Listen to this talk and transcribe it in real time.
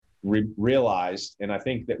realized, and I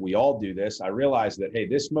think that we all do this, I realized that, hey,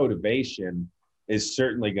 this motivation is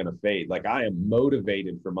certainly going to fade. Like I am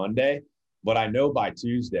motivated for Monday, but I know by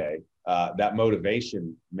Tuesday, that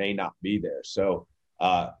motivation may not be there. So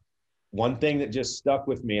one thing that just stuck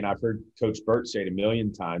with me, and I've heard Coach Burt say it a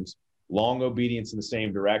million times, long obedience in the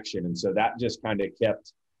same direction. And so that just kind of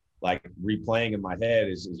kept like replaying in my head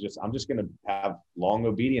is just, I'm just going to have long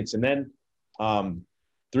obedience. And then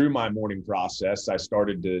through my morning process, I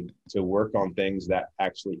started to work on things that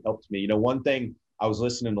actually helped me. You know, one thing I was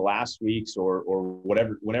listening to last week's or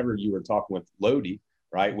whatever, whenever you were talking with Lodi,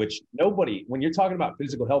 right? Which nobody, when you're talking about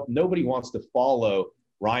physical health, nobody wants to follow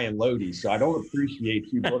Ryan Lodi. So I don't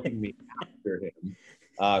appreciate you booking me after him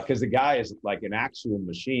because the guy is like an actual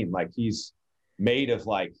machine. Like he's made of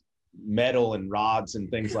like metal and rods and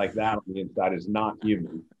things like that on the inside, is not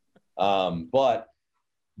human. But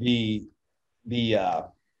the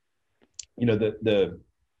you know, the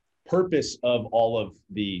purpose of all of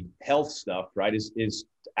the health stuff, right, is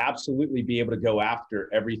to absolutely be able to go after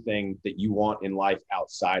everything that you want in life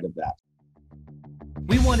outside of that.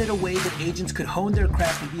 We wanted a way that agents could hone their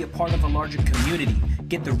craft and be a part of a larger community,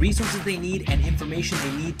 get the resources they need and information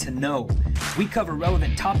they need to know. We cover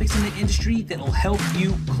relevant topics in the industry that will help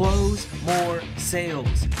you close more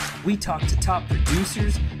sales. We talk to top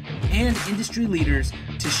producers and industry leaders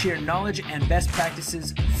to share knowledge and best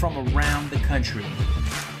practices from around the country.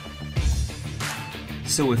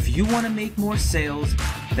 So if you want to make more sales,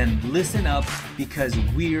 then listen up because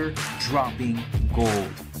we're dropping gold.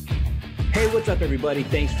 Hey, what's up, everybody?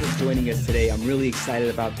 Thanks for joining us today. I'm really excited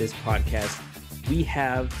about this podcast. We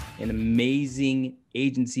have an amazing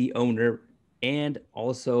agency owner and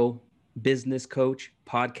also business coach,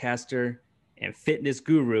 podcaster, and fitness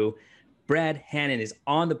guru. Brad Hannon is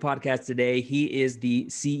on the podcast today. He is the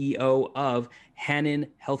CEO of Hannon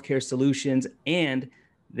Healthcare Solutions, and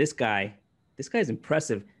this guy's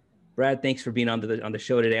impressive. Brad, thanks for being on the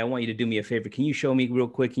show today. I want you to do me a favor. Can you show me real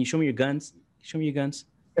quick? Can you show me your guns? Show me your guns.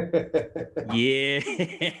 Yeah.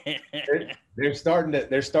 they're starting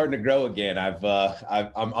to grow again. I'm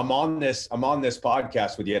on this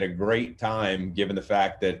podcast with you at a great time, given the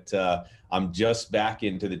fact that I'm just back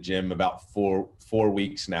into the gym about four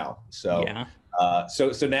weeks now. So yeah.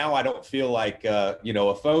 So now I don't feel like a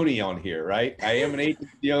phony on here, right? I am an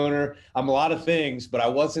agency owner. I'm a lot of things, but I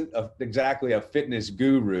wasn't exactly a fitness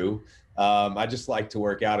guru. I just like to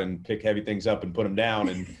work out and pick heavy things up and put them down,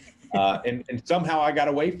 and somehow I got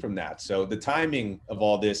away from that. So the timing of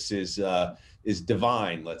all this is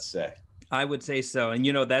divine, let's say. I would say so. And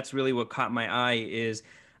that's really what caught my eye is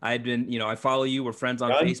I'd been, I follow you, we're friends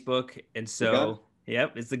on Facebook. And so,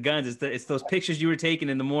 yep, it's the Gunz. It's those pictures you were taking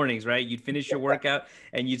in the mornings, right? You'd finish your workout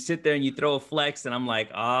and you'd sit there and you throw a flex. And I'm like,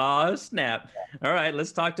 oh, snap. All right,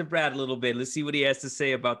 let's talk to Brad a little bit. Let's see what he has to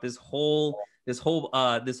say about this whole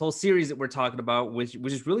series that we're talking about, which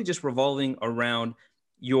is really just revolving around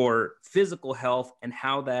your physical health and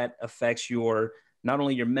how that affects not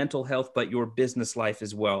only your mental health, but your business life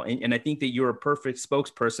as well. And I think that you're a perfect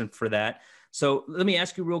spokesperson for that. So let me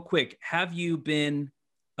ask you real quick, have you been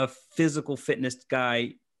a physical fitness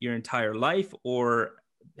guy your entire life, or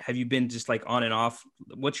have you been just like on and off?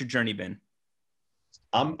 What's your journey been?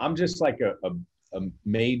 I'm just like a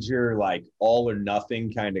major, like all or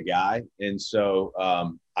nothing kind of guy. And so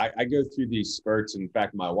I go through these spurts. In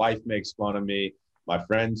fact, my wife makes fun of me. My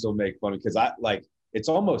friends will make fun of me because it's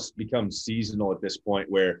almost become seasonal at this point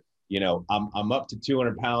where, I'm up to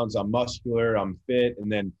 200 pounds, I'm muscular, I'm fit.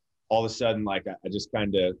 And then all of a sudden, like I just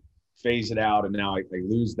kind of phase it out. And now I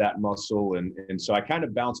lose that muscle. And so I kind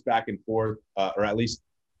of bounce back and forth, or at least,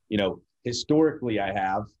 historically I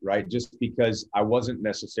have, right? Just because I wasn't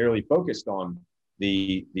necessarily focused on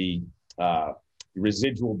the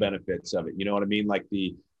residual benefits of it. You know what I mean? Like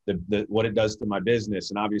the what it does to my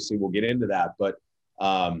business. And obviously we'll get into that, but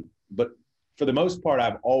for the most part,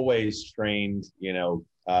 I've always trained,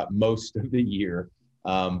 most of the year.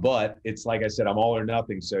 But it's like I said, I'm all or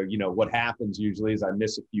nothing. So, what happens usually is I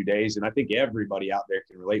miss a few days, and I think everybody out there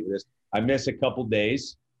can relate with this. I miss a couple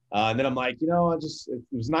days, and then I'm like, it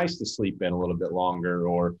was nice to sleep in a little bit longer,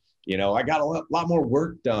 or, I got a lot more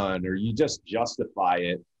work done, or you just justify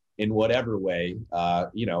it in whatever way. I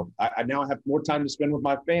now have more time to spend with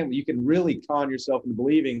my family. You can really con yourself into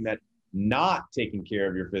believing that not taking care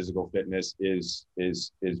of your physical fitness is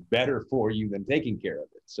better for you than taking care of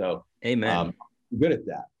it. So, amen. I'm good at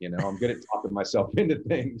that. I'm good at talking myself into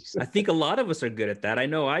things. I think a lot of us are good at that. I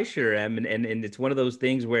know I sure am. And it's one of those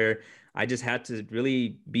things where I just had to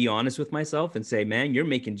really be honest with myself and say, man, you're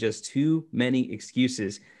making just too many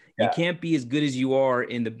excuses. Yeah. You can't be as good as you are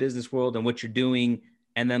in the business world and what you're doing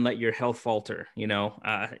and then let your health falter.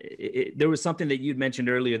 There was something that you'd mentioned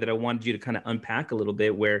earlier that I wanted you to kind of unpack a little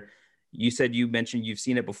bit, where you mentioned you've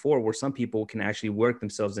seen it before, where some people can actually work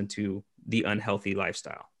themselves into the unhealthy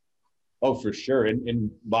lifestyle. Oh, for sure.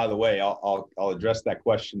 And by the way, I'll address that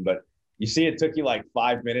question, but you see, it took you like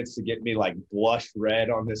 5 minutes to get me like blush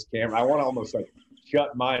red on this camera. I want to almost like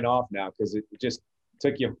shut mine off now, because it just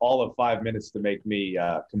took you all of 5 minutes to make me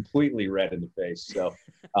completely red in the face. So,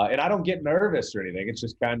 and I don't get nervous or anything. It's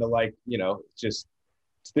just kind of like, it's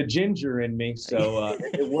the ginger in me. So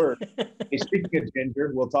it works. Hey, speaking of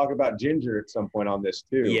ginger, we'll talk about ginger at some point on this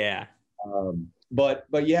too. Yeah. But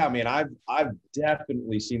yeah, I mean, I've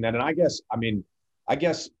definitely seen that. And I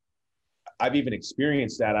guess I've even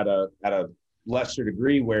experienced that at a lesser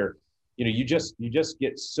degree, where, you just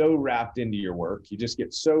get so wrapped into your work. You just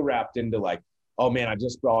get so wrapped into like, oh man, I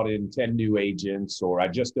just brought in 10 new agents, or I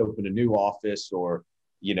just opened a new office, or,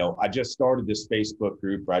 I just started this Facebook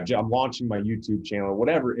group, or I'm launching my YouTube channel, or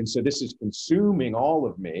whatever. And so this is consuming all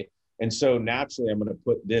of me. And so naturally I'm going to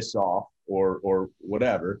put this off or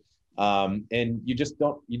whatever. And you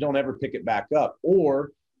don't ever pick it back up.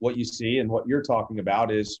 Or what you see and what you're talking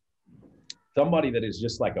about is somebody that is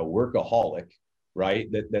just like a workaholic, right?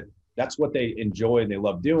 That's what they enjoy and they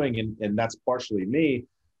love doing. And that's partially me,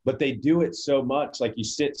 but they do it so much. Like, you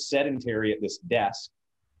sit sedentary at this desk,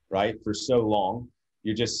 right, for so long.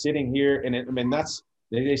 You're just sitting here. And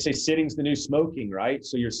they say sitting's the new smoking, right?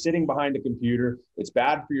 So you're sitting behind a computer. It's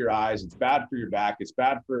bad for your eyes. It's bad for your back. It's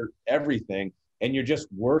bad for everything. And you're just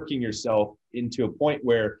working yourself into a point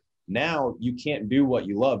where now you can't do what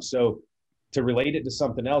you love. So to relate it to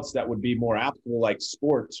something else that would be more applicable, like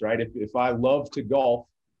sports, right? If I love to golf,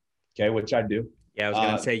 okay, which I do. Yeah, I was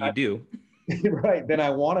going to say you do. Right. Then I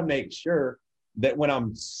want to make sure that when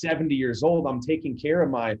I'm 70 years old, I'm taking care of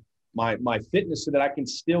my fitness so that I can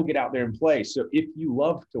still get out there and play. So if you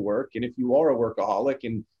love to work, and if you are a workaholic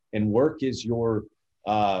and work is your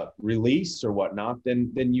release or whatnot,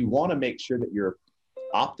 then you want to make sure that you're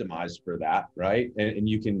optimized for that, right? And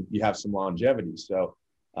you have some longevity. So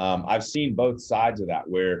I've seen both sides of that,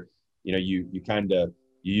 where you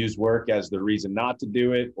use work as the reason not to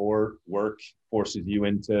do it, or work forces you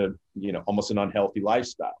into almost an unhealthy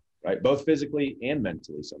lifestyle, right? Both physically and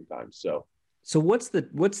mentally sometimes. So what's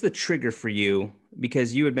the trigger for you?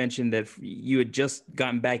 Because you had mentioned that you had just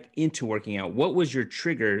gotten back into working out. What was your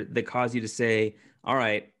trigger that caused you to say, all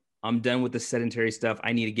right, I'm done with the sedentary stuff.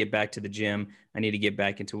 I need to get back to the gym. I need to get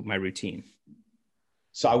back into my routine.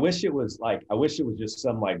 So I wish it was just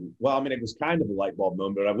some like, well, I mean, it was kind of a light bulb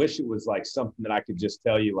moment, but I wish it was like something that I could just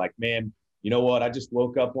tell you, like, man, you know what? I just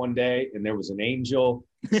woke up one day and there was an angel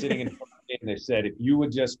sitting in front of me, and they said, if you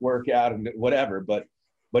would just work out and whatever. But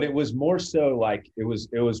it was more so like, it was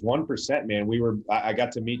 1%, man. I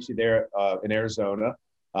got to meet you there in Arizona,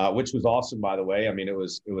 which was awesome, by the way. I mean, it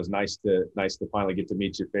was nice to finally get to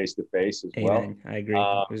meet you face to face as well. Amen. I agree.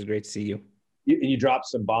 It was great to see you. You dropped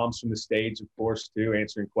some bombs from the stage, of course, too,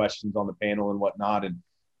 answering questions on the panel and whatnot. And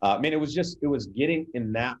it was getting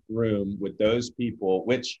in that room with those people,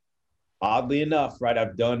 which oddly enough, right,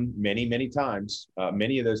 I've done many, many times.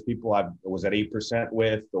 Many of those people I was at 8%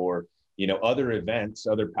 with, or, other events,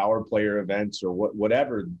 other power player events, or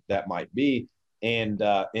whatever that might be. And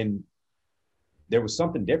there was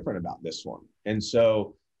something different about this one. And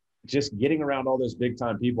so just getting around all those big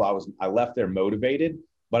time people, I left there motivated,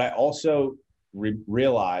 but I also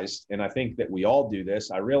realized, and I think that we all do this,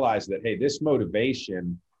 I realized that, hey, this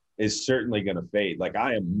motivation is certainly going to fade. Like,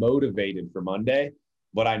 I am motivated for Monday,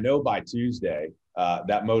 but I know by Tuesday,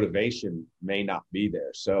 that motivation may not be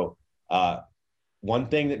there. So one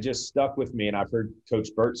thing that just stuck with me, and I've heard Coach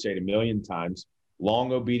Burt say it a million times,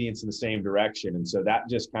 long obedience in the same direction. And so that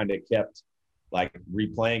just kind of kept like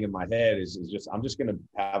replaying in my head is just, I'm just going to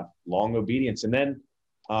have long obedience. And then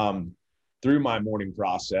through my morning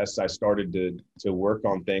process, I started to work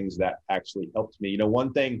on things that actually helped me.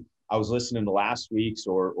 One thing I was listening to last week's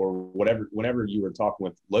or whenever you were talking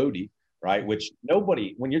with Lodi, right? Which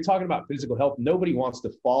when you're talking about physical health, nobody wants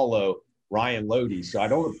to follow Ryan Lodi. So I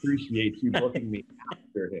don't appreciate you booking me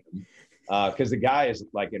after him, because the guy is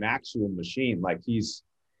like an actual machine. Like, he's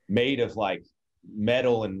made of like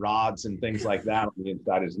metal and rods and things like that on the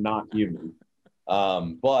inside, is not human.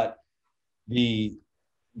 But the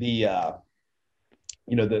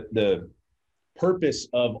purpose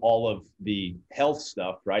of all of the health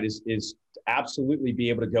stuff, right, is to absolutely be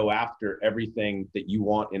able to go after everything that you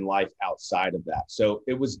want in life outside of that. So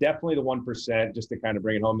it was definitely the 1%, just to kind of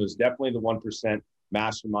bring it home. It was definitely the 1%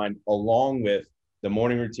 mastermind, along with the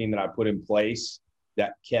morning routine that I put in place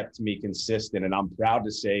that kept me consistent. And I'm proud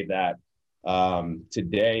to say that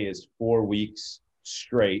today is 4 weeks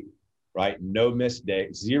straight, right? No missed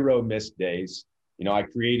days, 0 missed days. I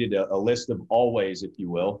created a list of always, if you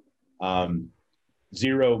will.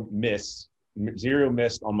 Zero miss, 0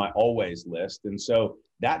 missed on my always list. And so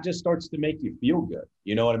that just starts to make you feel good.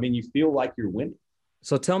 You know what I mean? You feel like you're winning.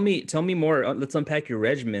 So tell me more. Let's unpack your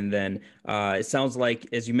regimen then. It sounds like,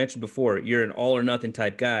 as you mentioned before, you're an all or nothing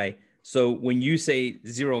type guy. So when you say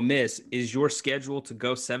 0 miss, is your schedule to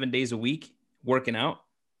go 7 days a week working out?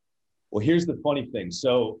 Well, here's the funny thing.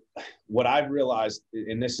 So what I've realized,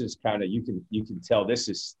 and this is kind of, you can tell this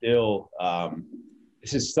is still,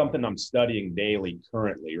 this is something I'm studying daily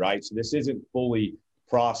currently, right? So this isn't fully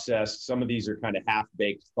processed. Some of these are kind of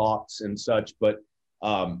half-baked thoughts and such, but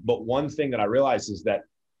one thing that I realized is that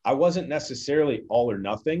I wasn't necessarily all or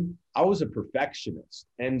nothing. I was a perfectionist.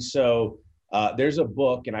 And so there's a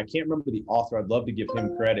book, and I can't remember the author. I'd love to give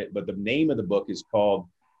him credit, but the name of the book is called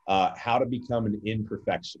How to Become an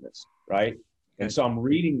Imperfectionist, right? And so I'm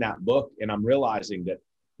reading that book, and I'm realizing that,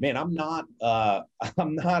 man, I'm not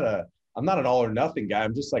an all or nothing guy.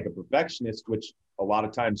 I'm just like a perfectionist, which a lot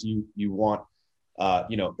of times you want.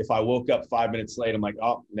 If I woke up 5 minutes late, I'm like,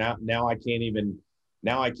 oh, now I can't even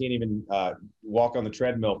walk on the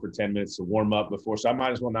treadmill for 10 minutes to warm up before. So I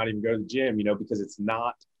might as well not even go to the gym, because it's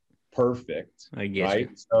not perfect. I get right.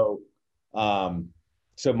 You.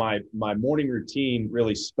 So my morning routine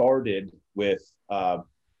really started with, I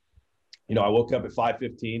woke up at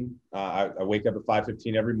 5:15. I wake up at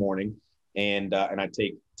 5:15 every morning, and I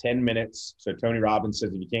take 10 minutes. So Tony Robbins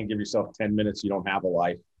says, if you can't give yourself 10 minutes, you don't have a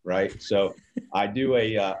life. Right. So I do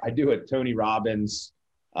a Tony Robbins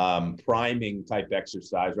priming type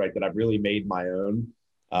exercise, right, that I've really made my own,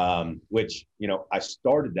 which, I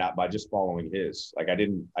started that by just following his. Like I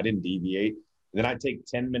didn't deviate. And then I take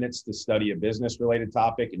 10 minutes to study a business related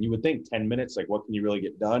topic. And you would think 10 minutes, like what can you really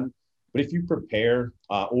get done? But if you prepare,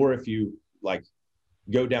 or if you like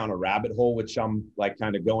go down a rabbit hole, which I'm like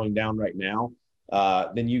kind of going down right now,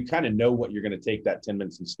 then you kind of know what you're going to take that 10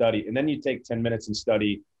 minutes and study. And then you take 10 minutes and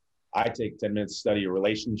study. I take 10 minutes to study a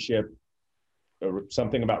relationship, or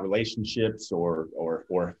something about relationships, or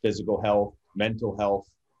physical health, mental health,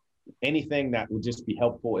 anything that would just be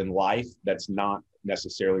helpful in life that's not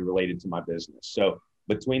necessarily related to my business. So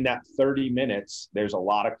between that 30 minutes, there's a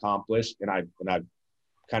lot accomplished, and I've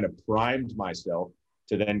kind of primed myself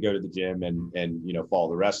to then go to the gym and follow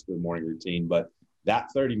the rest of the morning routine. But that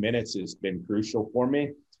 30 minutes has been crucial for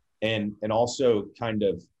me, and also kind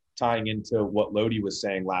of tying into what Lodi was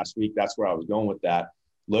saying last week. That's where I was going with that.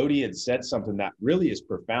 Lodi had said something that really is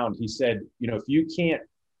profound. He said, if you can't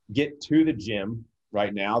get to the gym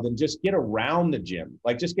right now, then just get around the gym.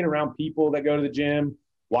 Like just get around people that go to the gym,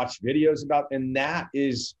 watch videos about, and that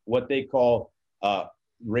is what they call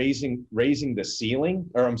raising the ceiling,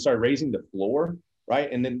 or I'm sorry, raising the floor,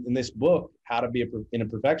 right? And then in this book, How to Be a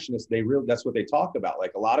Perfectionist, that's what they talk about.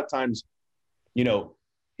 Like a lot of times,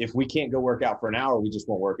 if we can't go work out for an hour, we just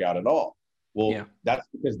won't work out at all. Well, yeah. That's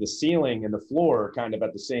because the ceiling and the floor are kind of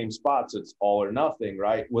at the same spots. It's all or nothing,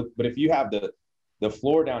 right? But if you have the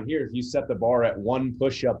floor down here, if you set the bar at 1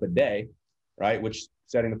 push-up a day, right, which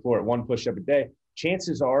setting the floor at 1 push-up a day,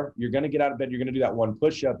 chances are you're going to get out of bed, you're going to do that 1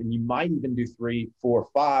 push-up, and you might even do 3, 4,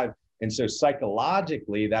 5. And so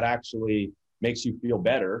psychologically, that actually makes you feel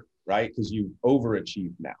better, right? Because you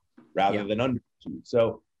overachieved now rather than underachieved.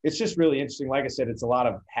 So it's just really interesting. Like I said, it's a lot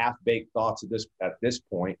of half-baked thoughts at this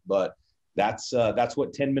point, but that's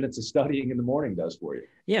what 10 minutes of studying in the morning does for you.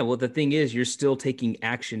 Yeah. Well, the thing is, you're still taking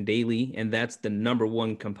action daily. And that's the number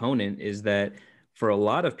one component, is that for a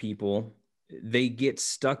lot of people, they get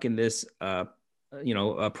stuck in this, a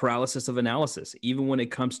paralysis of analysis. Even when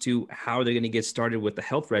it comes to how they're going to get started with the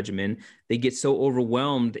health regimen, they get so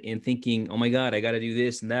overwhelmed in thinking, oh my God, I got to do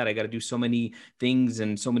this and that. I got to do so many things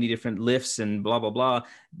and so many different lifts and blah, blah, blah.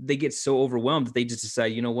 They get so overwhelmed that they just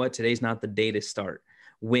decide, you know what, today's not the day to start.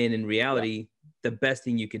 When in reality, the best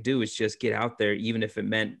thing you could do is just get out there, even if it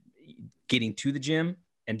meant getting to the gym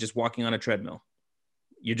and just walking on a treadmill.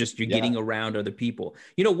 You're getting around other people.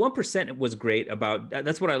 1% was great about,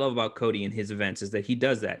 that's what I love about Cody and his events, is that he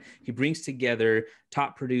does that. He brings together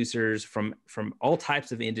top producers from all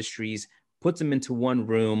types of industries, puts them into one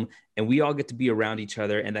room, and we all get to be around each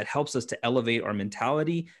other. And that helps us to elevate our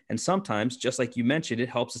mentality. And sometimes, just like you mentioned, it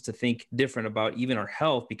helps us to think different about even our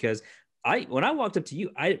health, because when I walked up to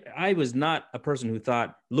you, I was not a person who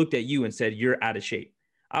looked at you and said, you're out of shape.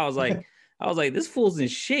 I was like, this fool's in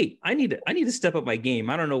shape. I need to step up my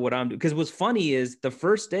game. I don't know what I'm doing. Because what's funny is the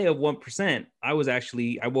first day of 1%,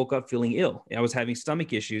 I woke up feeling ill. I was having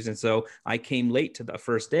stomach issues. And so I came late to the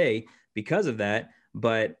first day because of that.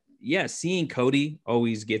 But yeah, seeing Cody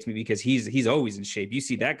always gets me because he's always in shape. You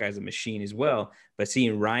see that guy's a machine as well. But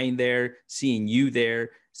seeing Ryan there, seeing you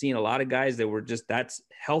there, seeing a lot of guys that were just, that's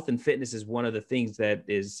health and fitness is one of the things that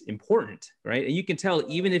is important, right? And you can tell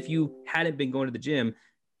even if you hadn't been going to the gym,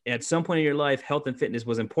 at some point in your life, health and fitness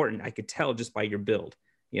was important. I could tell just by your build,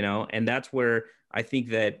 and that's where I think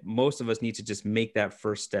that most of us need to just make that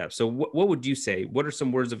first step. So what would you say? What are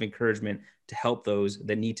some words of encouragement to help those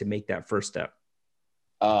that need to make that first step?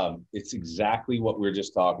 It's exactly what we were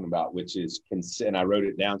just talking about, which is, and I wrote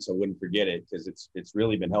it down so I wouldn't forget it because it's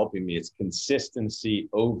really been helping me. It's consistency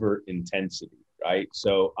over intensity, right?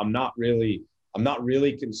 So I'm not really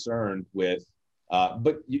concerned with,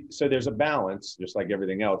 so there's a balance, just like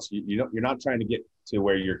everything else. You're not trying to get to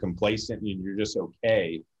where you're complacent and you're just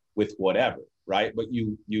okay with whatever, right? But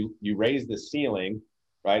you raise the ceiling,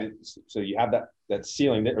 right? So you have that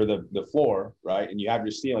ceiling or the floor, right? And you have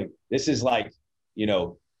your ceiling. This is like,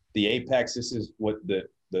 the apex. This is what the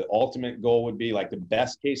ultimate goal would be, like the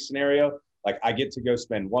best case scenario. Like I get to go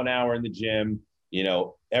spend 1 hour in the gym,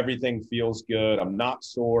 everything feels good. I'm not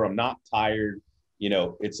sore. I'm not tired.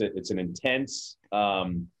 It's an intense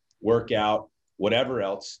workout, whatever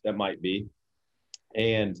else that might be.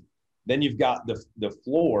 And then you've got the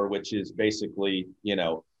floor, which is basically,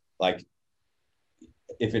 like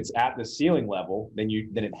if it's at the ceiling level, then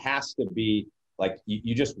it has to be like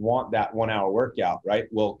you just want that 1 hour workout, right?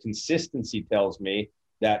 Well, consistency tells me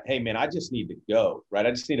that, hey man, I just need to go, right? I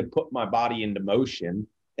just need to put my body into motion.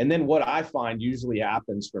 And then what I find usually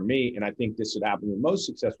happens for me, and I think this would happen with most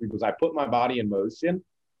successful people, is I put my body in motion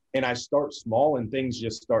and I start small and things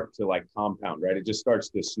just start to like compound, right? It just starts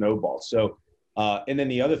to snowball. So, and then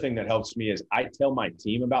the other thing that helps me is I tell my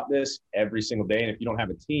team about this every single day. And if you don't have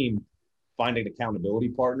a team, find an accountability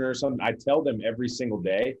partner or something. I tell them every single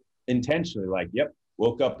day intentionally, like, yep,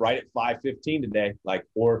 woke up right at 5:15 today, like,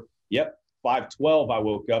 or yep, 5:12 I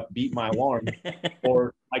woke up, beat my alarm.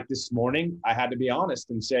 Or like this morning, I had to be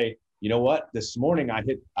honest and say, you know what, this morning I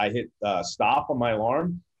hit stop on my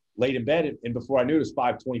alarm, laid in bed, and before I knew it was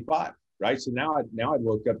 5:25, right? So now I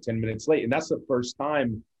woke up 10 minutes late, and that's the first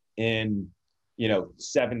time in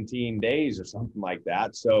 17 days or something like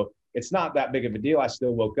that. So it's not that big of a deal. I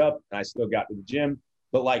still woke up and I still got to the gym.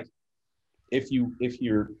 But like if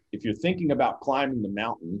you're thinking about climbing the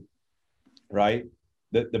mountain, right,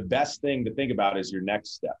 the best thing to think about is your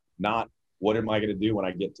next step, not what am I going to do when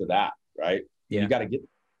I get to that, right? Yeah. You got to get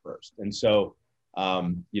there first. And so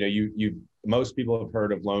most people have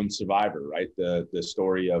heard of Lone Survivor, right? The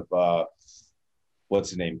story of what's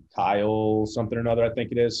his name, Kyle something or another, I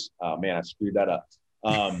think it is. Man, I screwed that up.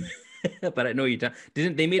 But I know you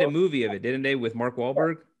didn't. They made a movie of it, didn't they, with Mark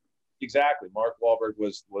Wahlberg? Exactly. Mark Wahlberg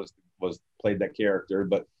was played that character,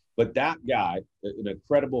 but that guy, an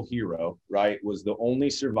incredible hero, right, was the only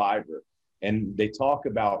survivor. And they talk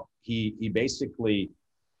about he basically,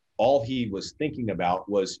 all he was thinking about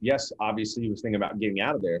was, yes, obviously he was thinking about getting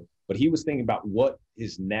out of there, but he was thinking about what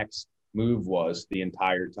his next move was the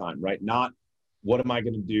entire time, right? Not what am I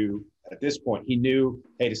going to do at this point. He knew,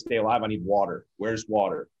 hey, to stay alive, I need water. Where's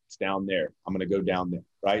water? It's down there. I'm going to go down there,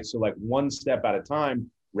 right? So like one step at a time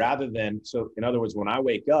rather than, so in other words, when I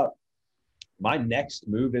wake up, my next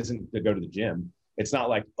move isn't to go to the gym. It's not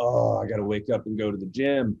like, oh, I got to wake up and go to the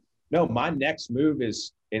gym. No, my next move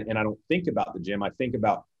is, and I don't think about the gym. I think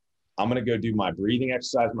about, I'm going to go do my breathing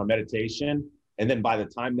exercise, my meditation. And then by the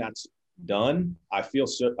time that's done, I feel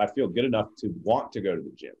good enough to want to go to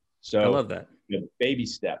the gym. So I love that. Baby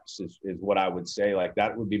steps is what I would say. Like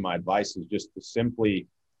that would be my advice, is just to simply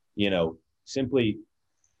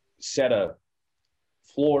set a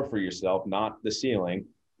floor for yourself, not the ceiling,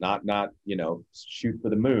 not shoot for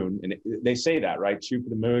the moon. And they say that, right? Shoot for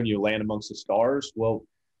the moon, you land amongst the stars. Well,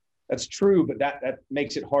 that's true, but that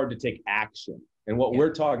makes it hard to take action. And what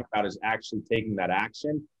we're talking about is actually taking that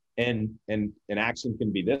action, and action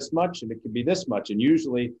can be this much and it can be this much. And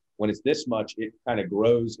usually when it's this much, it kind of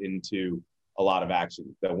grows into a lot of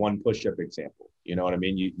action. The one push-up example, you know what I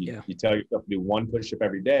mean? You tell yourself to do one push-up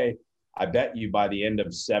every day. I bet you by the end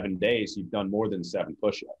of 7 days, you've done more than 7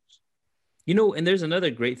 push-ups. And there's another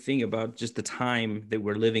great thing about just the time that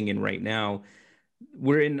we're living in right now.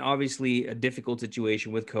 We're in obviously a difficult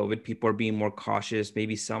situation with COVID. People are being more cautious.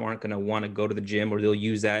 Maybe some aren't going to want to go to the gym, or they'll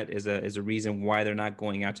use that as a reason why they're not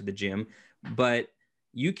going out to the gym. But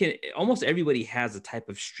almost everybody has a type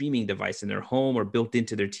of streaming device in their home or built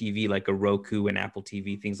into their TV, like a Roku and Apple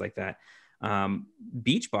TV, things like that.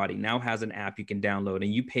 Beachbody now has an app you can download,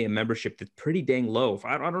 and you pay a membership that's pretty dang low.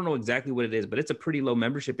 I don't know exactly what it is, but it's a pretty low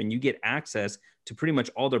membership, and you get access to pretty much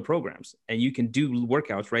all their programs, and you can do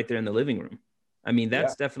workouts right there in the living room. I mean, Yeah.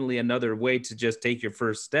 that's definitely another way to just take your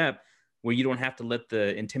first step where you don't have to let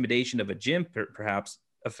the intimidation of a gym perhaps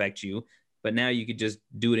affect you, but now you could just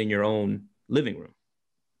do it in your own living room.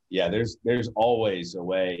 Yeah, there's always a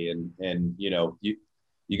way, and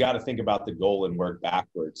you got to think about the goal and work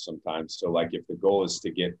backwards sometimes. So like if the goal is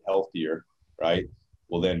to get healthier, right?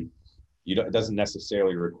 Well, then it doesn't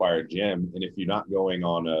necessarily require a gym. And if you're not going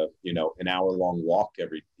on an hour long walk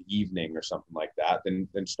every evening or something like that,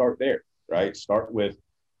 then start there, right? Start with,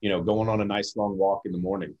 going on a nice long walk in the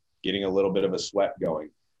morning, getting a little bit of a sweat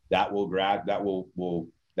going. That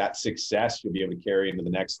success you'll be able to carry into the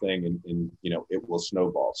next thing, and it will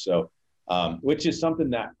snowball. So which is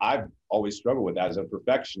something that I've always struggled with as a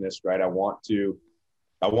perfectionist, right? I want to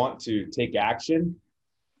take action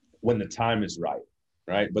when the time is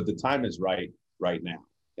right? But the time is right now.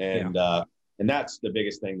 And that's the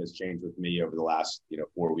biggest thing that's changed with me over the last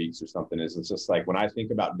 4 weeks or something. Is it's just like when I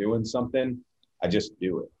think about doing something, I just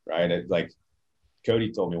do it, right? Like Cody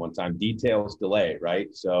told me one time, details delay, right?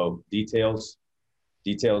 So details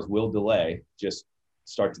will delay. Just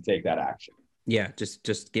start to take that action. Yeah,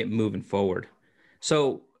 just get moving forward.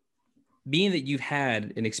 So being that you've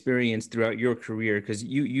had an experience throughout your career, because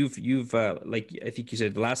you've like I think you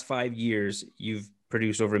said the last 5 years you've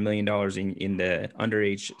produced over $1 million in the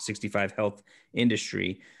underage 65 health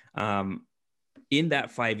industry. In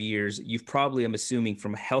that 5 years, you've probably, I'm assuming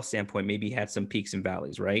from a health standpoint, maybe had some peaks and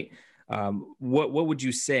valleys, right? What would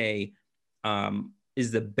you say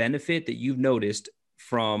is the benefit that you've noticed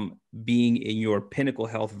from being in your pinnacle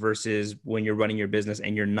health versus when you're running your business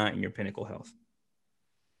and you're not in your pinnacle health?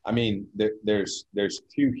 I mean, there's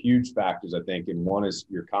two huge factors, I think, and one is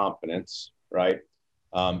your confidence, right?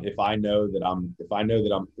 If I know that I'm,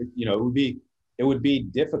 it would be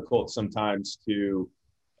difficult sometimes to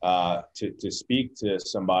speak to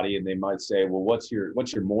somebody, and they might say, well, what's your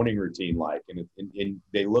morning routine like? And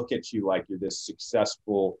they look at you like you're this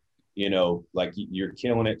successful, like you're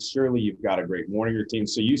killing it. Surely you've got a great morning routine.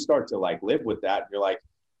 So you start to like live with that. You're like,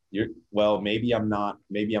 maybe I'm not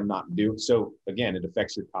doing. So again, it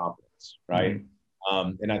affects your confidence, right? Mm-hmm.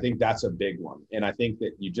 And I think that's a big one. And I think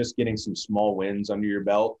that you just getting some small wins under your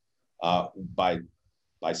belt by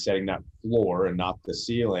setting that floor and not the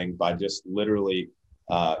ceiling, by just literally,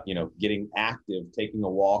 getting active, taking a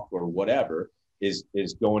walk or whatever is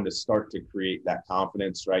going to start to create that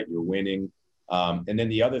confidence, right? You're winning. And then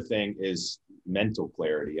the other thing is mental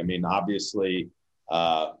clarity. I mean, obviously,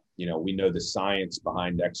 we know the science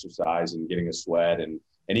behind exercise and getting a sweat and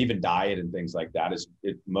even diet and things like that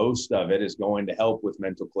most of it is going to help with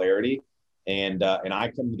mental clarity. And I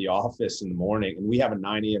come to the office in the morning and we have a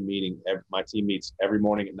 9 a.m. meeting. My team meets every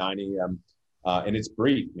morning at 9 a.m. And it's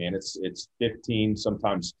brief, man. It's 15,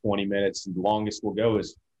 sometimes 20 minutes. The longest we'll go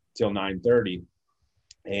is till 9:30.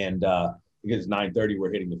 And because 9:30,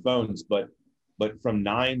 we're hitting the phones. But from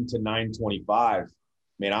 9 to 9:25,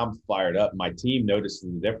 man, I'm fired up. My team notices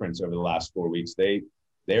the difference over the last 4 weeks. They're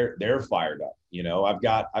fired up.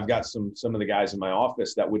 I've got some of the guys in my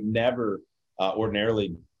office that would never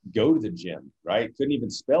ordinarily go to the gym, right? Couldn't even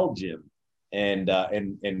spell gym. And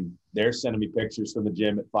they're sending me pictures from the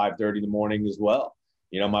gym at 5:30 in the morning as well.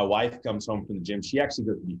 My wife comes home from the gym. She actually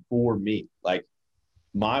goes before me. Like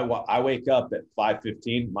I wake up at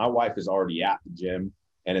 5:15. My wife is already at the gym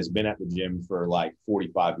and has been at the gym for like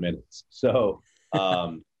 45 minutes. So,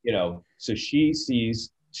 so she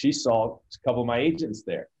saw a couple of my agents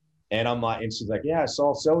there, and I'm like, and she's like, yeah, I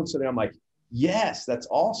saw so-and-so there. I'm like, yes, that's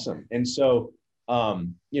awesome. And so,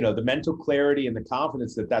 the mental clarity and the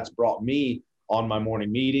confidence that's brought me on my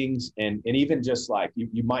morning meetings, and even just like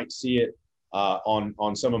you might see it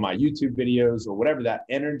on some of my YouTube videos or whatever, that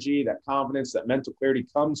energy, that confidence, that mental clarity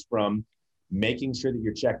comes from making sure that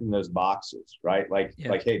you're checking those boxes, right? Like,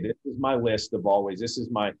 hey, this is my list of always, this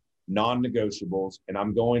is my non-negotiables, and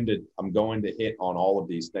I'm going to hit on all of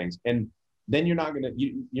these things. And then you're not going to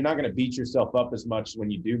beat yourself up as much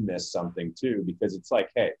when you do miss something too, because it's like,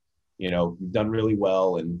 hey, you've done really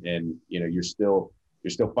well, and you're still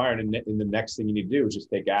firing. And the next thing you need to do is just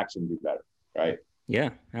take action, do better, right? Yeah,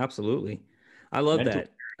 absolutely. I love that.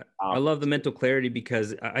 I love the mental clarity,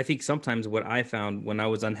 because I think sometimes what I found when I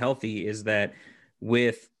was unhealthy is that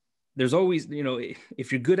there's always,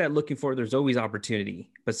 if you're good at looking for it, there's always opportunity.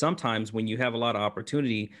 But sometimes when you have a lot of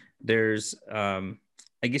opportunity, there's, I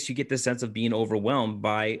guess you get this sense of being overwhelmed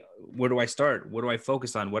by, where do I start? What do I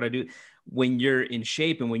focus on? What do I do? When you're in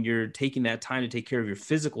shape and when you're taking that time to take care of your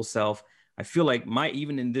physical self, I feel like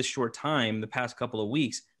even in this short time, the past couple of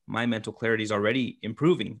weeks, my mental clarity is already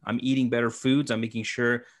improving. I'm eating better foods. I'm making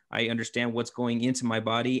sure I understand what's going into my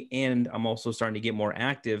body, and I'm also starting to get more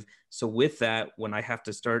active. So with that, when I have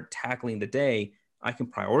to start tackling the day, I can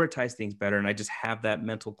prioritize things better. And I just have that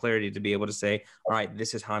mental clarity to be able to say, all right,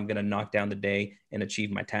 this is how I'm going to knock down the day and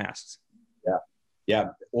achieve my tasks. Yeah. Yeah.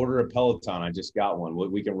 Order a Peloton. I just got one.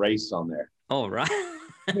 We can race on there. All right.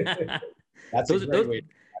 That's a great way.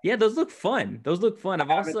 Yeah, those look fun. Those look fun. I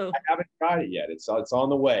haven't tried it yet. It's on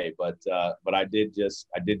the way, but I did just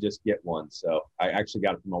get one. So I actually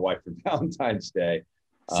got it for my wife for Valentine's Day.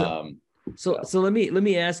 So let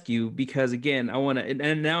me ask you, because again, I want to,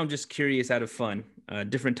 and now I'm just curious out of fun,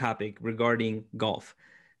 different topic regarding golf.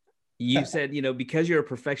 You said, because you're a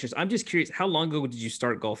perfectionist, I'm just curious, how long ago did you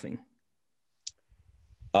start golfing?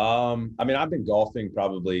 I mean, I've been golfing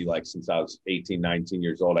probably like since I was 18, 19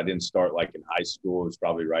 years old. I didn't start like in high school. It was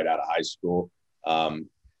probably right out of high school.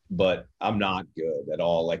 But I'm not good at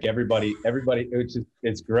all. Like everybody,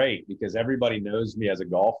 it's great because everybody knows me as a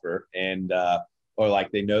golfer, and, or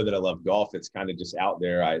like they know that I love golf. It's kind of just out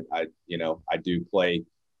there. I do play.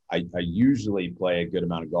 I usually play a good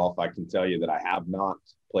amount of golf. I can tell you that I have not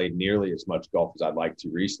played nearly as much golf as I'd like to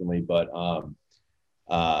recently, but,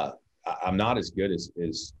 I'm not as good as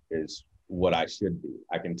what I should be.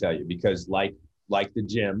 I can tell you, because like the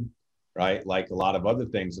gym, right? Like a lot of other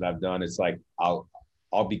things that I've done, it's like I'll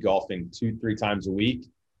be golfing 2-3 times a week,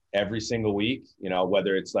 every single week,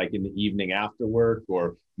 whether it's like in the evening after work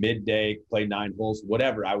or midday, play 9 holes,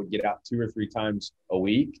 whatever. I would get out 2 or 3 times a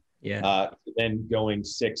week. Yeah. Then going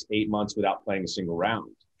 6-8 months without playing a single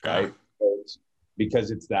round, right? Because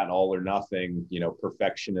it's that all or nothing,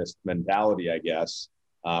 perfectionist mentality, I guess.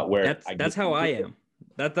 Where that's how I am.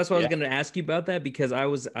 That's what I was going to ask you about that, because I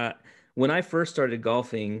was when I first started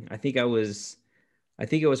golfing, I think it was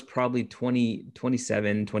probably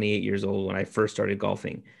 27, 28 years old when I first started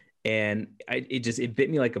golfing. And it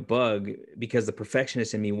bit me like a bug, because the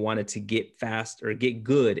perfectionist in me wanted to get fast or get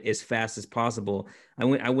good as fast as possible. I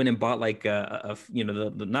went and bought like not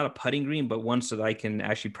a putting green, but one so that I can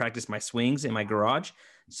actually practice my swings in my garage.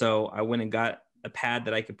 So I went and got a pad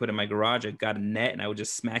that I could put in my garage. I got a net, and I would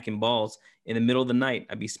just smacking balls in the middle of the night.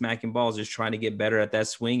 I'd be smacking balls, just trying to get better at that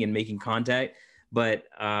swing and making contact. But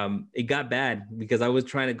it got bad because I was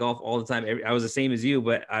trying to golf all the time. I was the same as you,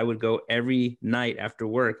 but I would go every night after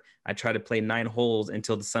work. I tried to play 9 holes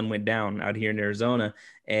until the sun went down out here in Arizona.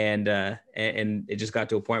 And it just got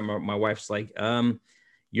to a point where my wife's like,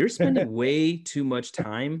 you're spending way too much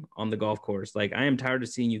time on the golf course. Like, I am tired of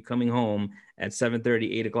seeing you coming home at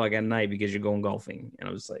 7:30, 8 o'clock at night because you're going golfing. And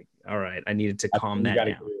I was like, all right, I needed to calm that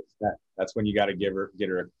down. That's when you got to get her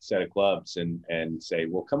a set of clubs and say,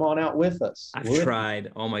 well, come on out with us. I've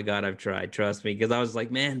tried. Oh my God, I've tried. Trust me. Because I was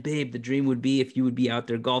like, man, babe, the dream would be if you would be out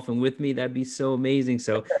there golfing with me. That'd be so amazing.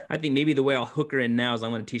 So I think maybe the way I'll hook her in now is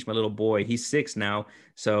I'm going to teach my little boy. He's 6 now.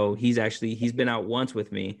 So he's been out once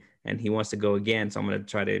with me and he wants to go again. So I'm going to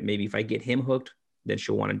try to, maybe if I get him hooked, then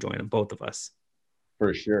she'll want to join them, both of us.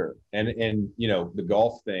 For sure. And the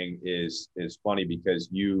golf thing is funny because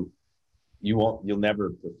you'll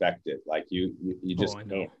never perfect it. Like you just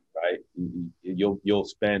can't, right? You'll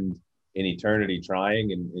spend an eternity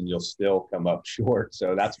trying and you'll still come up short.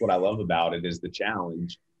 So that's what I love about it, is the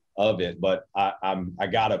challenge of it. But I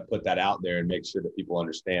gotta put that out there and make sure that people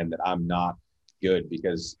understand that I'm not good,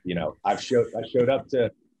 because I showed up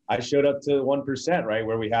to 1%, right,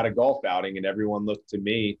 where we had a golf outing and everyone looked to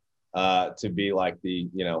me to be like the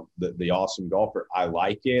awesome golfer. I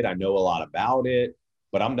like it. I know a lot about it.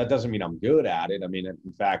 But that doesn't mean I'm good at it. I mean,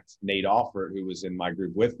 in fact, Nate Offert, who was in my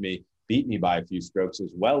group with me, beat me by a few strokes,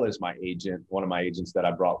 as well as my agent, one of my agents that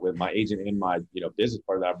I brought with, my agent and my business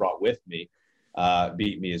partner that I brought with me,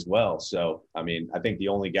 beat me as well. So, I mean, I think the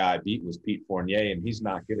only guy I beat was Pete Fournier, and he's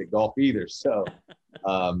not good at golf either. So,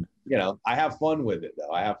 I have fun with it,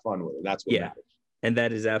 though. I have fun with it. That's what matters. And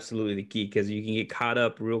that is absolutely the key, because you can get caught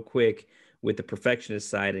up real quick with the perfectionist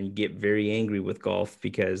side and you get very angry with golf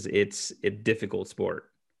because it's a difficult sport.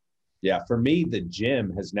 Yeah. For me, the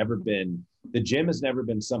gym has never been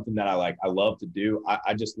something that I love to do.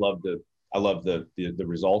 I just love the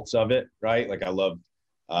results of it. Right. Like I love,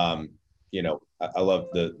 I love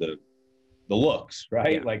the looks,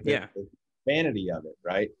 right? Yeah. Like the vanity of it.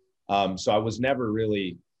 Right. So I was never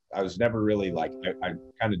really like, I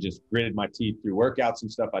kind of just gritted my teeth through workouts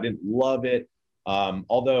and stuff. I didn't love it.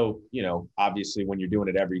 Although, obviously when you're doing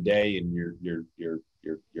it every day and you're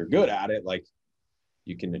good at it, like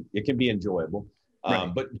it can be enjoyable.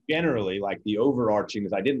 Right. But generally, like the overarching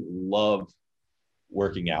is I didn't love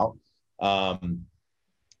working out.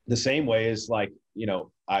 The same way is like,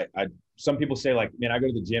 some people say like, man, I go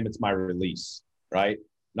to the gym, it's my release. Right.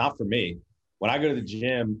 not for me. When I go to the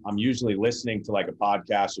gym, I'm usually listening to like a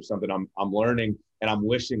podcast or something. I'm learning, and I'm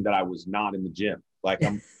wishing that I was not in the gym. Like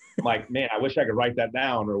I'm like, man, I wish I could write that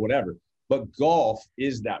down or whatever. But golf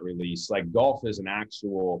is that release. Like golf is an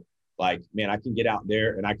actual, like, man, I can get out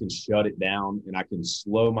there and I can shut it down and I can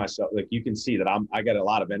slow myself. Like you can see that I got a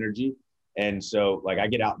lot of energy. And so like I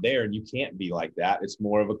get out there and you can't be like that. It's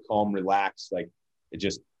more of a calm, relaxed, like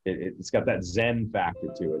it's got that Zen factor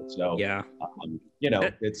to it. So, yeah, you know,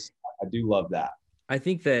 I do love that. I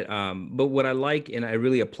think that, but what I like, and I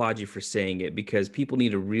really applaud you for saying it, because people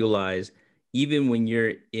need to realize, even when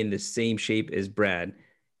you're in the same shape as Brad,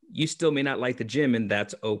 you still may not like the gym, and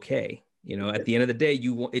that's okay. You know, at the end of the day,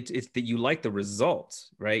 it's that you like the results,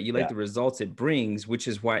 right? You like the results it brings, which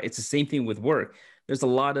is why it's the same thing with work. There's a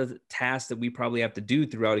lot of tasks that we probably have to do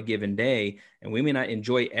throughout a given day, and we may not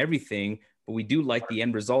enjoy everything, but we do like the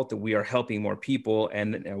end result that we are helping more people,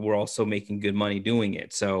 and we're also making good money doing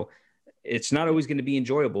it. So it's not always going to be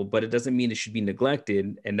enjoyable, but it doesn't mean it should be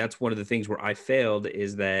neglected. And that's one of the things where I failed,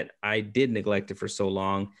 is that I did neglect it for so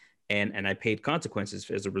long, and I paid consequences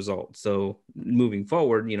as a result. So moving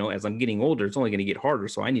forward, you know, as I'm getting older, it's only going to get harder.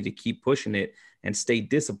 So I need to keep pushing it and stay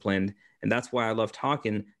disciplined. And that's why I love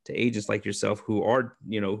talking to agents like yourself who are,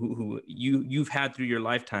 you know, who you've had through your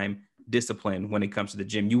lifetime discipline when it comes to the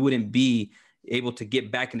gym. You wouldn't be able to get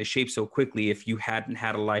back into shape so quickly if you hadn't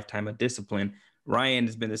had a lifetime of discipline. Ryan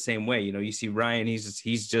has been the same way. You know, you see Ryan,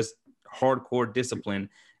 he's just hardcore discipline.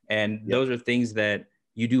 And those are things that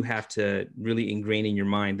you do have to really ingrain in your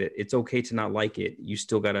mind, that it's okay to not like it. You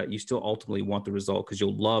still ultimately want the result, because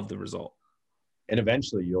you'll love the result. And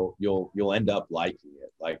eventually you'll end up liking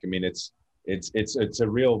it. Like, I mean, it's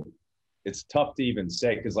tough to even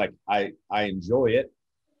say, because like I enjoy it,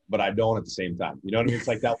 but I don't at the same time. You know what I mean? It's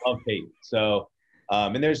like that love hate. So,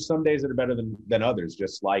 and there's some days that are better than others,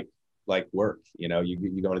 just like work. You know,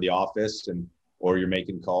 you go to the office or you're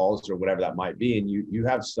making calls or whatever that might be, and you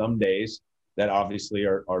have some days that obviously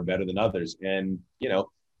are better than others. And, you know,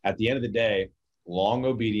 at the end of the day, long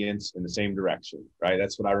obedience in the same direction, right?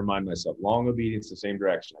 That's what I remind myself. Long obedience in the same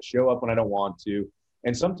direction. I show up when I don't want to.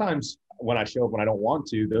 And sometimes when I show up when I don't want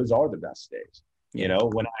to, those are the best days. You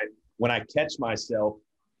know, when I catch myself,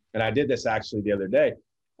 and I did this actually the other day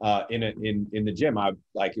in the gym.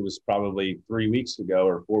 It was probably 3 weeks ago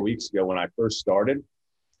or 4 weeks ago when I first started.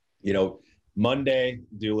 You know, Monday,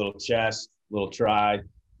 do a little chest, little tri.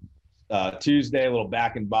 Tuesday, a little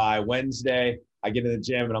back and by. Wednesday, I get in the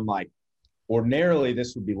gym and I'm like, ordinarily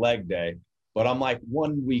this would be leg day, but I'm like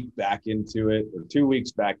 1 week back into it or 2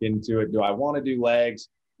 weeks back into it. Do I want to do legs?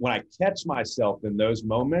 When I catch myself in those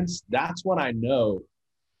moments, that's when I know,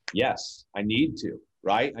 yes, I need to,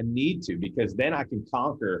 right? I need to, because then I can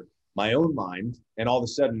conquer my own mind. And all of a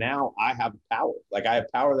sudden now I have power. Like I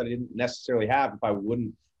have power that I didn't necessarily have if I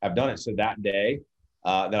wouldn't have done it. So that day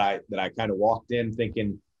that I kind of walked in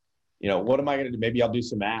thinking, you know, what am I going to do? Maybe I'll do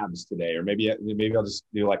some abs today, or maybe I'll just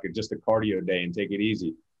do like just a cardio day and take it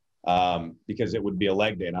easy, because it would be a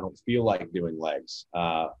leg day and I don't feel like doing legs.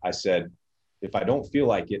 I said, if I don't feel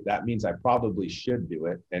like it, that means I probably should do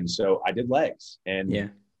it. And so I did legs, and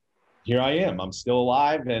here I am. I'm still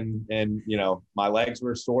alive, and you know, my legs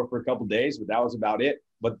were sore for a couple of days, but that was about it.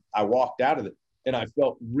 But I walked out of it and I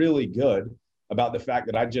felt really good about the fact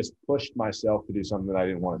that I just pushed myself to do something that I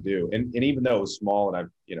didn't want to do. And even though it was small and I've,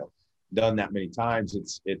 you know, done that many times,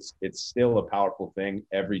 it's still a powerful thing.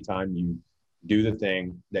 Every time you do the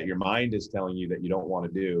thing that your mind is telling you that you don't want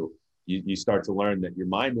to do, you start to learn that your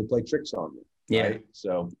mind will play tricks on you. Right?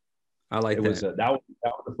 So I like it. That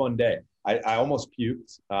was a fun day. I almost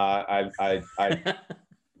puked.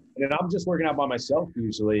 And I'm just working out by myself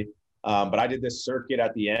usually. But I did this circuit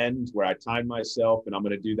at the end where I timed myself, and I'm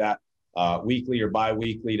going to do that weekly or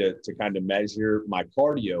bi-weekly to kind of measure my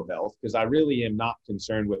cardio health, because I really am not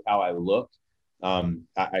concerned with how I look.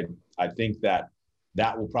 I think that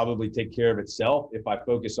will probably take care of itself if I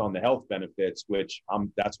focus on the health benefits, which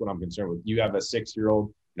that's what I'm concerned with. You have a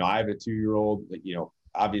 6-year-old, you know, I have a 2-year-old, you know,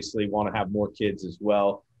 obviously want to have more kids as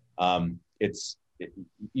well.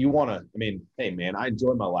 You want to, I mean, hey man, I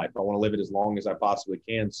enjoy my life. I want to live it as long as I possibly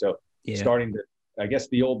can. So starting to, I guess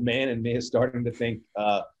the old man in me is starting to think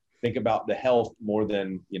about the health more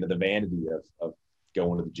than, you know, the vanity of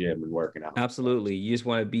going to the gym and working out. Absolutely. You just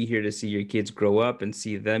want to be here to see your kids grow up and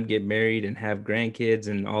see them get married and have grandkids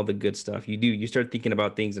and all the good stuff. You start thinking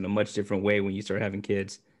about things in a much different way when you start having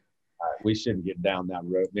kids. We shouldn't get down that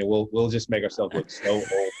road. I mean, we'll just make ourselves look so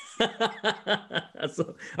old.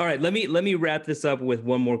 So, all right, let me wrap this up with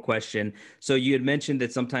one more question. So you had mentioned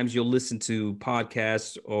that sometimes you'll listen to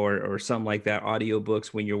podcasts or something like that, audiobooks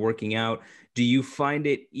when you're working out. Do you find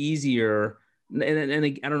it easier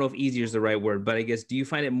and I don't know if easier is the right word, but I guess, do you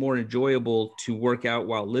find it more enjoyable to work out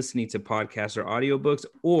while listening to podcasts or audiobooks,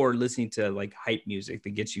 or listening to like hype music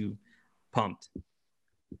that gets you pumped?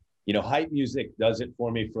 Hype music does it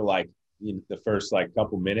for me for like the first like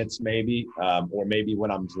couple minutes maybe, or maybe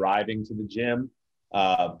when I'm driving to the gym.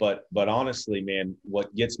 But honestly, man,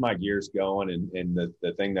 what gets my gears going and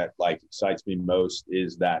the thing that like excites me most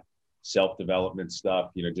is that self-development stuff,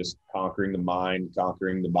 just conquering the mind,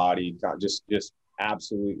 conquering the body, just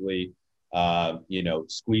absolutely,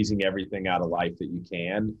 squeezing everything out of life that you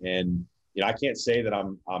can. And, I can't say that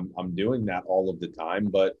I'm doing that all of the time,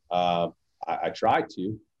 but I try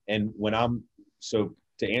to. And so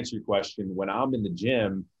to answer your question, when I'm in the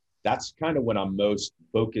gym, that's kind of when I'm most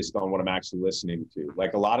focused on what I'm actually listening to.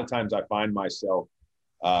 Like a lot of times I find myself,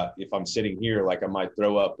 if I'm sitting here, like I might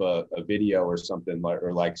throw up a video or something,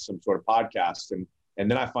 or like some sort of podcast.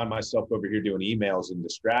 And then I find myself over here doing emails and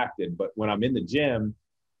distracted. But when I'm in the gym,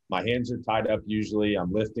 my hands are tied up. Usually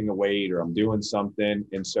I'm lifting a weight or I'm doing something.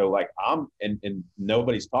 And so like and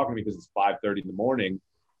nobody's talking to me because it's 5:30 in the morning.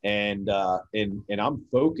 And I'm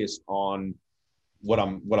focused on what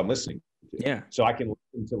I'm listening to. Yeah. So I can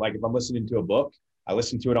listen to, like, if I'm listening to a book, I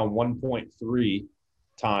listen to it on 1.3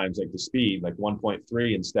 times, like the speed, like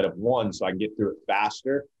 1.3 instead of 1, so I can get through it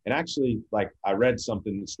faster. And actually, like I read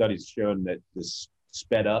something, the studies shown that this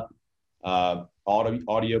sped up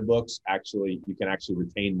audiobooks, actually, you can actually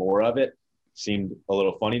retain more of it. Seemed a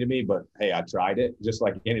little funny to me, but hey, I tried it. Just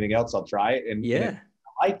like anything else, I'll try it. And I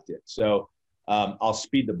liked it. So I'll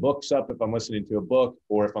speed the books up if I'm listening to a book,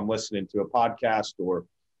 or if I'm listening to a podcast, or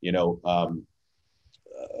a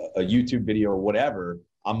YouTube video or whatever.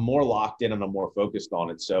 I'm more locked in and I'm more focused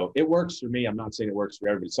on it. So it works for me. I'm not saying it works for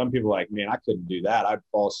everybody. Some people are like, man, I couldn't do that. I'd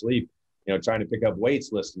fall asleep, trying to pick up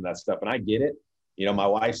weights, listening to that stuff. And I get it. My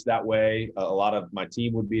wife's that way. A lot of my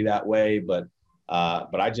team would be that way, but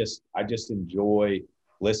I just enjoy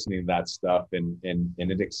listening to that stuff, and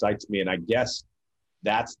it excites me. And I guess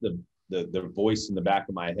that's the voice in the back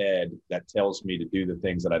of my head that tells me to do the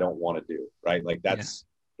things that I don't want to do. Right. Like that's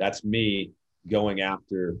me going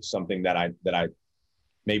after something that I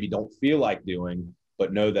maybe don't feel like doing,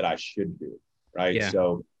 but know that I should do. Right. Yeah.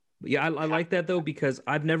 So yeah, I like that though, because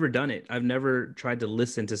I've never done it. I've never tried to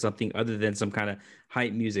listen to something other than some kind of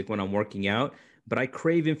hype music when I'm working out, but I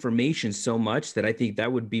crave information so much that I think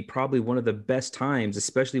that would be probably one of the best times,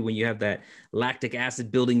 especially when you have that lactic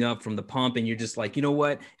acid building up from the pump and you're just like, you know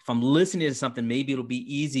what, if I'm listening to something, maybe it'll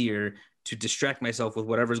be easier to distract myself with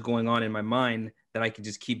whatever's going on in my mind, that I can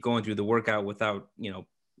just keep going through the workout without,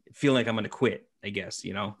 feeling like I'm going to quit, I guess,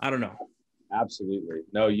 I don't know. Absolutely.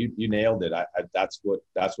 No, you nailed it. That's what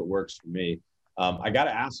works for me. I got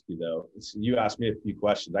to ask you though, you asked me a few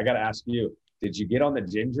questions. I got to ask you, did you get on the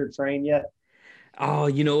ginger train yet?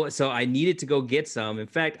 Oh, so I needed to go get some. In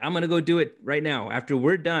fact, I'm going to go do it right now. After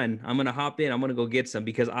we're done, I'm going to hop in. I'm going to go get some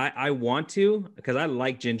because I want to, because I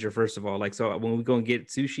like ginger, first of all. Like, so when we go and get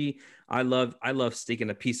sushi, I love sticking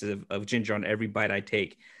a piece of ginger on every bite I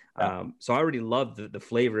take. So I already love the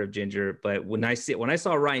flavor of ginger, but when I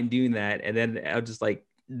saw Ryan doing that, and then I was just like,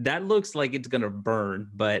 that looks like it's going to burn,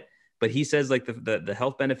 but he says like the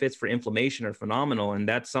health benefits for inflammation are phenomenal. And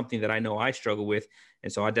that's something that I know I struggle with.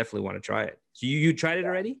 And so I definitely want to try it. So you tried it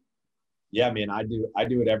already? Yeah, man, I do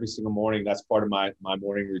it every single morning. That's part of my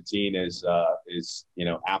morning routine is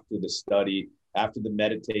after the study, after the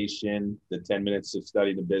meditation, the 10 minutes of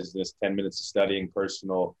studying the business, 10 minutes of studying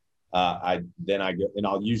personal. I go, and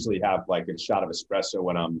I'll usually have like a shot of espresso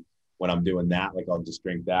when I'm doing that. Like I'll just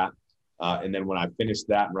drink that. And then when I finish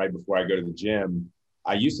that, and right before I go to the gym,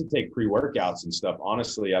 I used to take pre-workouts and stuff.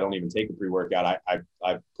 Honestly, I don't even take a pre-workout. I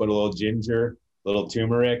put a little ginger, little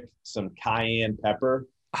turmeric, some cayenne pepper.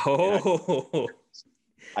 Oh,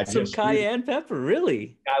 some cayenne pepper,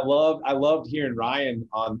 really? I loved hearing Ryan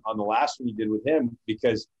on the last one you did with him,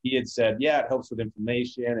 because he had said, yeah, it helps with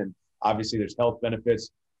inflammation, and obviously there's health benefits.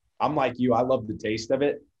 I'm like you, I love the taste of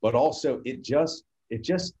it, but also it just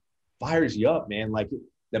fires you up, man. Like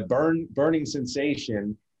the burning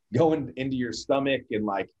sensation going into your stomach and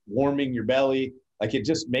like warming your belly, like it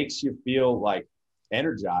just makes you feel like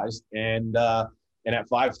energized. And at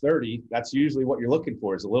 5:30, that's usually what you're looking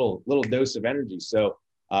for, is a little dose of energy. So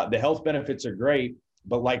the health benefits are great,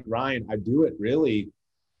 but like Ryan, I do it really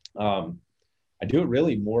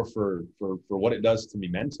more for what it does to me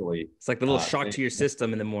mentally. It's like the little shock to your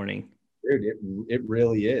system in the morning. Dude, it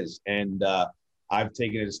really is. And I've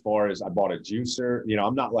taken it as far as I bought a juicer.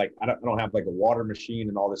 I'm not like, I don't have like a water machine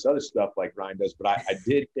and all this other stuff like Ryan does, but I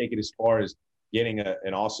did take it as far as getting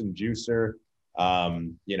an awesome juicer.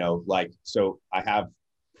 So I have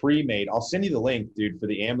pre-made, I'll send you the link, dude, for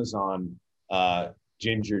the Amazon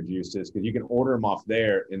ginger juices, because you can order them off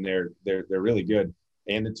there, and they're really good,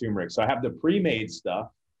 and the turmeric. So I have the pre-made stuff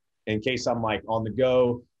in case I'm like on the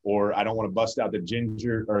go, or I don't want to bust out the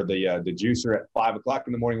ginger or the juicer at 5 o'clock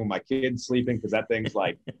in the morning when my kid's sleeping, because that thing's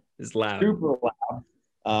like it's loud, super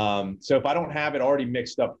loud. So if I don't have it already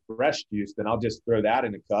mixed up fresh juice, then I'll just throw that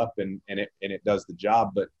in a cup, and it does the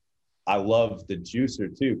job. But I love the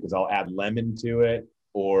juicer too, because I'll add lemon to it,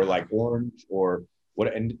 or like orange, or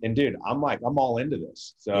what. And dude, I'm all into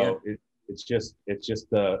this. So it's just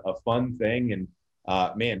a fun thing. And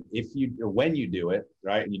man, when you do it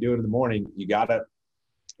right, and you do it in the morning, you gotta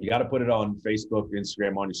put it on Facebook,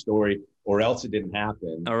 Instagram, on your story, or else it didn't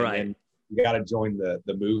happen. All right. And you got to join the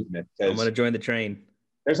movement. I'm going to join the train.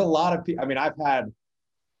 There's a lot of people. I mean, I've had,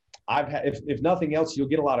 if nothing else, you'll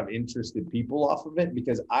get a lot of interested people off of it,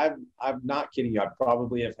 because I'm not kidding you. I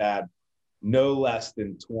probably have had no less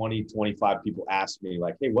than 20, 25 people ask me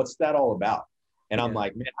like, hey, what's that all about? And I'm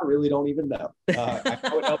like, man, I really don't even know. I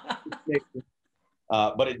know it helps,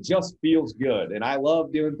 but it just feels good. And I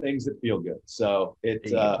love doing things that feel good. So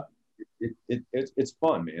it's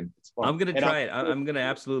fun, man. It's fun. I'm going to try it. I'm going to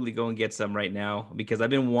absolutely go and get some right now, because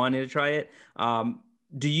I've been wanting to try it.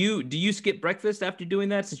 Do you skip breakfast after doing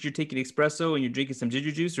that, since you're taking espresso and you're drinking some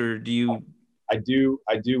ginger juice, or do you? I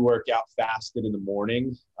do work out fasted in the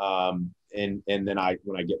morning. And then when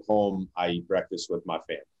I get home, I eat breakfast with my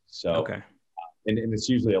family. So, okay. And it's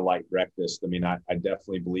usually a light breakfast. I mean, I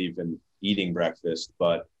definitely believe in eating breakfast,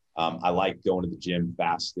 but I like going to the gym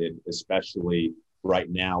fasted, especially right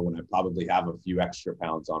now when I probably have a few extra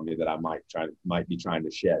pounds on me that I might be trying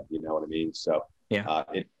to shed. You know what I mean? So yeah,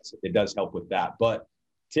 it does help with that. But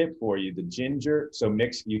tip for you, the ginger. So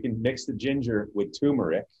you can mix the ginger with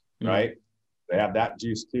turmeric, right? They have that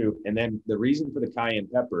juice too. And then the reason for the cayenne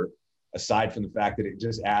pepper, aside from the fact that it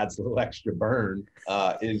just adds a little extra burn,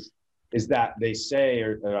 is that they say,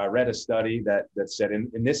 or I read a study that said, and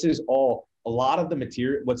this is all, a lot of the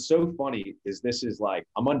material. What's so funny is this is like,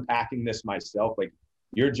 I'm unpacking this myself. Like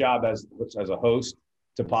your job as a host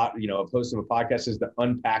of hosting a podcast is to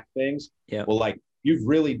unpack things. Yeah. Well, like you've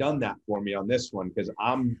really done that for me on this one, because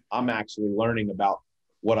I'm actually learning about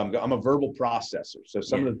what I'm a verbal processor. So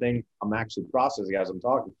some of the things I'm actually processing as I'm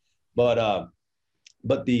talking, but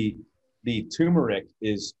the turmeric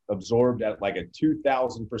is absorbed at like a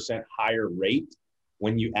 2,000% higher rate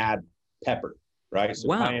when you add pepper, right? So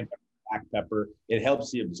cayenne pepper, black pepper, it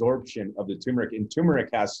helps the absorption of the turmeric. And turmeric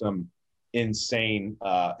has some insane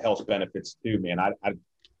health benefits too, man. I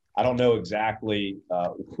don't know exactly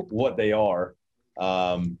what they are,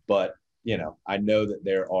 but I know that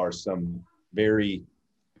there are some very,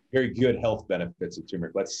 very good health benefits of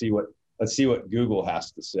turmeric. Let's see what Google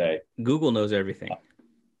has to say. Google knows everything.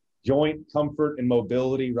 Joint comfort and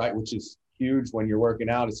mobility, right? Which is huge when you're working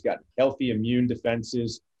out. It's got healthy immune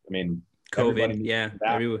defenses. I mean, COVID,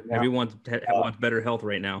 everyone wants better health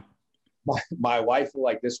right now. My wife will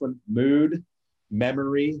like this one: mood,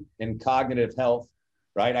 memory, and cognitive health.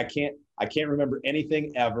 Right? I can't remember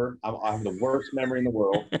anything ever. I have the worst memory in the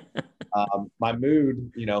world. My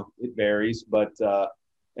mood, it varies, but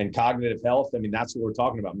and cognitive health. I mean, that's what we're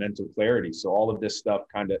talking about: mental clarity. So all of this stuff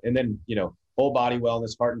kind of, and then whole body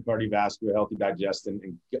wellness, heart and cardiovascular, healthy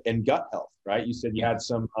digestion, and gut health, right? You said you had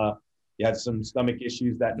some stomach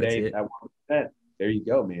issues that day at 1%. There you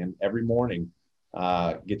go, man. Every morning,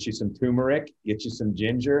 get you some turmeric, get you some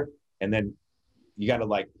ginger, and then you got to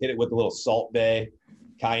like hit it with a little Salt Bay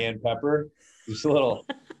cayenne pepper, just a little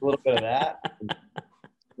bit of that, and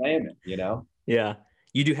slam it, Yeah.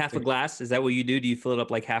 You do half a glass? Is that what you do? Do you fill it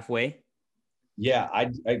up like halfway? Yeah,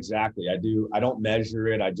 exactly. I do. I don't measure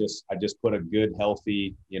it. I just put a good,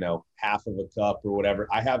 healthy, half of a cup or whatever.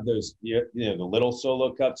 I have those, the little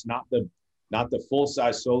solo cups, not the full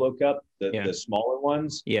size solo cup, the smaller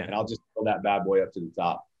ones. Yeah. And I'll just fill that bad boy up to the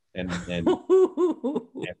top. And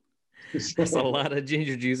That's a lot of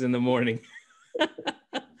ginger juice in the morning.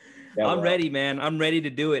 I'm ready, man. I'm ready to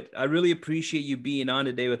do it. I really appreciate you being on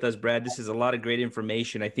today with us, Brad. This is a lot of great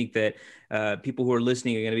information. I think that people who are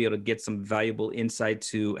listening are going to be able to get some valuable insight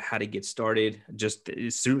to how to get started, just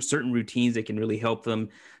certain routines that can really help them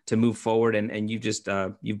to move forward. And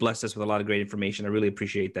you've blessed us with a lot of great information. I really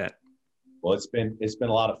appreciate that. Well, it's been a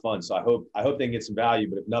lot of fun. So I hope they can get some value,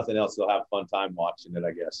 but if nothing else, they'll have a fun time watching it,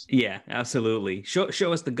 I guess. Yeah, absolutely. Show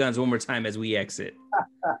us the Gunz one more time as we exit.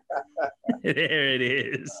 There it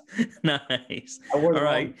is. Nice. All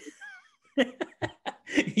right.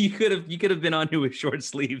 You could have been on here with short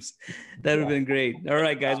sleeves. That would have been great. All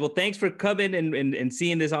right, guys. Well, thanks for coming and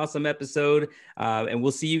seeing this awesome episode. And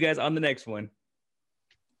we'll see you guys on the next one.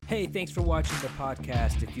 Hey, thanks for watching the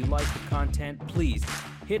podcast. If you like the content, please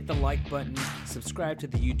hit the like button, subscribe to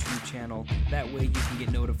the YouTube channel. That way you can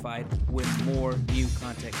get notified when more new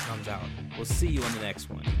content comes out. We'll see you on the next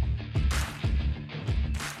one.